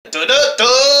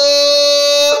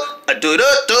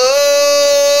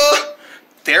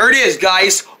There it is,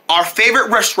 guys. Our favorite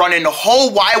restaurant in the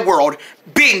whole wide world.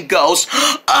 Bingo's.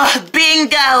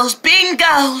 Bingo's.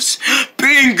 Bingo's.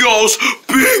 Bingo's.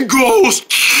 Bingo's.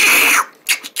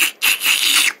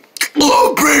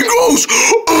 Oh, Bingo's.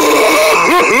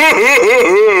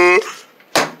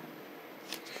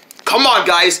 Come on,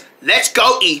 guys. Let's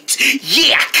go eat.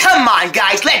 Yeah, come on,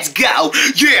 guys. Let's go.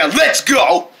 Yeah, let's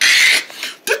go.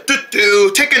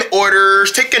 Taking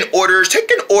orders, taking orders,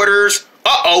 taking orders.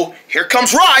 Uh-oh, here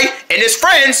comes Rye and his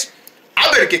friends.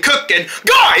 I better get cooking.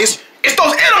 Guys, it's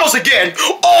those animals again.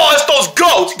 Oh, it's those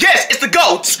goats. Yes, it's the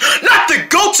goats. Not the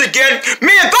goats again.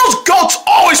 Man, those goats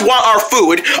always want our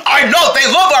food. I know, they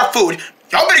love our food.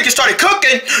 Y'all better get started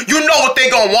cooking. You know what they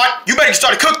gonna want. You better get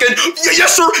started cooking.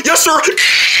 Yes, sir. Yes, sir.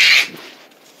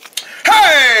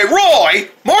 Hey, Roy.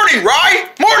 Morning, Rye.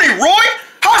 Morning, Roy.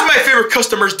 How's my favorite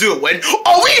customers doing?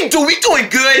 Oh, we doing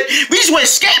good. We just went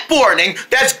skateboarding.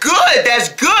 That's good. That's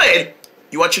good.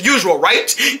 You want your usual,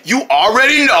 right? You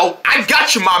already know. I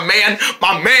got you, my man.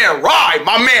 My man, Rye.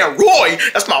 My man, Roy.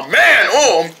 That's my man.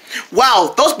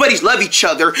 Wow, those buddies love each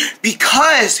other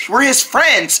because we're his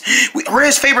friends. We're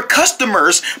his favorite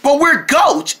customers, but we're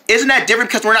goats. Isn't that different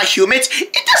because we're not humans?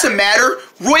 It doesn't matter.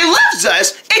 Roy loves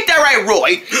us. Ain't that right,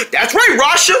 Roy? That's right,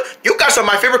 Rasha. You guys are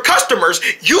my favorite customers.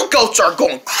 You goats are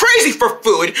going crazy for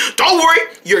food. Don't worry,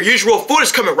 your usual food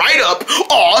is coming right up.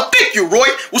 Aw, thank you, Roy.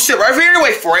 We'll sit right here and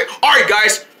wait for it. All right,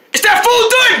 guys. Is that food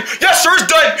done? Yes, sir, it's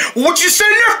done. What you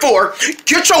sitting there for?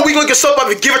 Get your weak-looking stuff up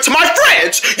and give it to my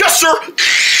friends. Yes, sir.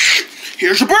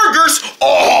 Here's your burgers.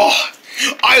 Oh,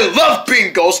 I love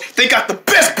Bingo's. They got the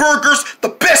best burgers, the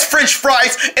best French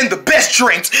fries, and the best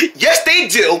drinks. Yes, they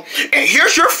do. And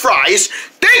here's your fries.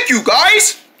 Thank you,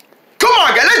 guys. Come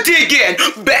on, guys, let's dig in.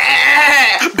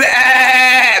 Bah,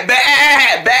 bah,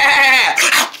 bah, bah.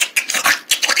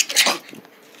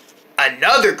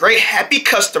 Another great happy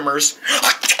customers.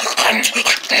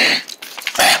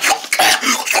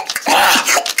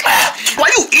 Why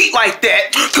you eat like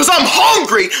that? Cause I'm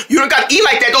hungry. You don't gotta eat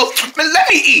like that though. Man, let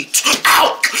me eat.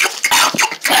 Ow.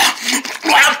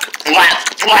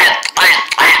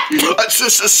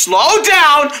 Slow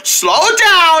down. Slow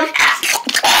down.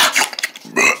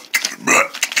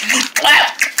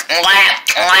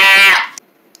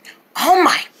 Oh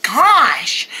my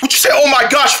gosh. What you say oh my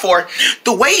gosh for?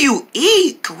 The way you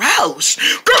eat, gross.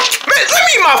 Girl, man, let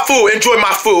me eat my food, enjoy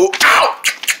my food. Ow.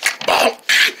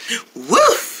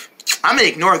 Woof. I'm gonna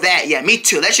ignore that. Yeah, me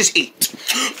too. Let's just eat.